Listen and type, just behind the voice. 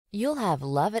You'll have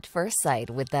love at first sight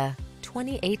with the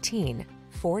 2018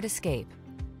 Ford Escape.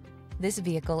 This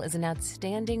vehicle is an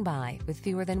outstanding buy with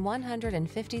fewer than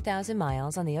 150,000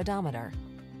 miles on the odometer.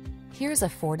 Here's a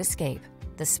Ford Escape,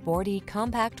 the sporty,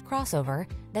 compact crossover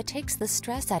that takes the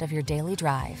stress out of your daily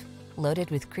drive.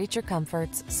 Loaded with creature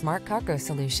comforts, smart cargo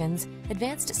solutions,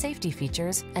 advanced safety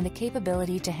features, and the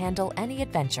capability to handle any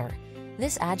adventure,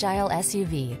 this agile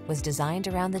SUV was designed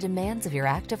around the demands of your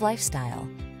active lifestyle.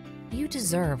 You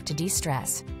deserve to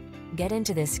de-stress. Get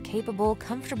into this capable,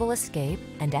 comfortable Escape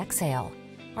and exhale.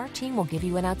 Our team will give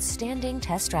you an outstanding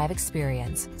test drive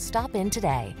experience. Stop in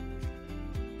today.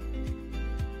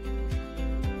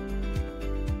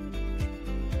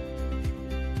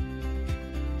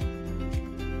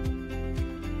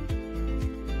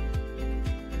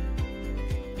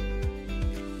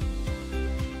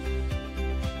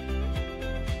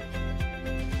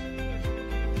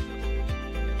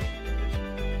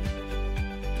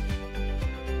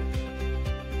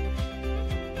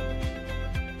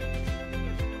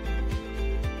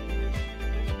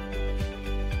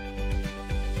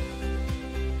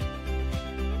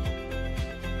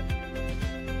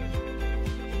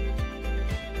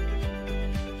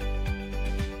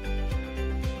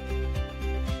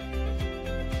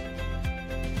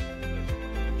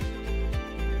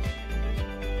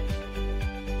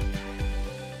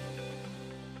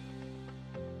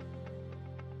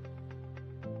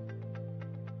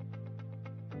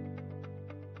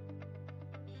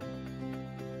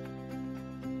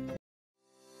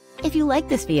 If you like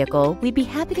this vehicle, we'd be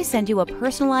happy to send you a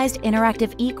personalized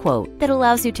interactive e-quote that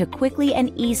allows you to quickly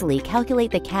and easily calculate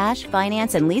the cash,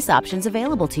 finance, and lease options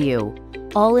available to you.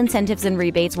 All incentives and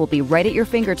rebates will be right at your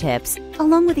fingertips,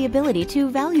 along with the ability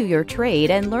to value your trade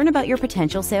and learn about your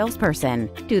potential salesperson.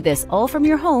 Do this all from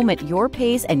your home at your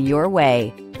pace and your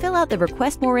way. Fill out the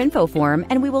Request More Info form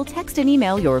and we will text and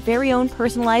email your very own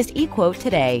personalized e-quote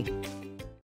today.